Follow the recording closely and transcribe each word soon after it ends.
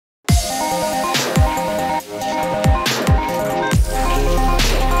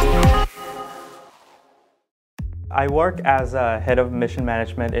I work as a head of mission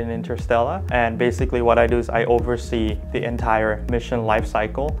management in Interstellar, and basically what I do is I oversee the entire mission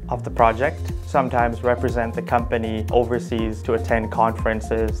lifecycle of the project, sometimes represent the company overseas to attend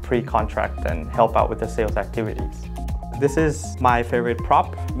conferences, pre-contract, and help out with the sales activities. This is my favorite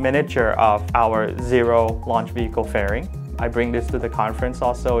prop, miniature of our Zero launch vehicle fairing. I bring this to the conference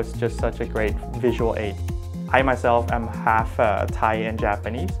also, it's just such a great visual aid. I myself am half Thai and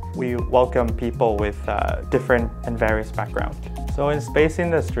Japanese. We welcome people with different and various backgrounds. So in space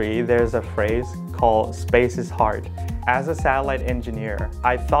industry, there's a phrase called space is hard. As a satellite engineer,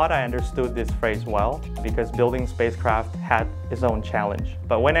 I thought I understood this phrase well because building spacecraft had its own challenge.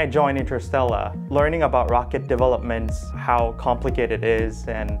 But when I joined Interstellar, learning about rocket developments, how complicated it is,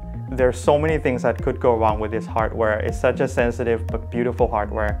 and there's so many things that could go wrong with this hardware. It's such a sensitive but beautiful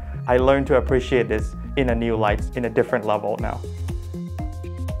hardware. I learned to appreciate this in a new light, in a different level now.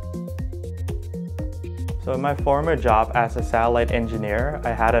 So in my former job as a satellite engineer, I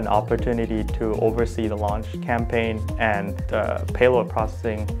had an opportunity to oversee the launch campaign and the payload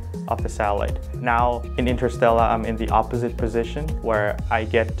processing of the satellite. Now in Interstellar, I'm in the opposite position where I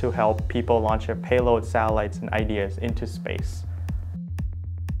get to help people launch their payload satellites and ideas into space.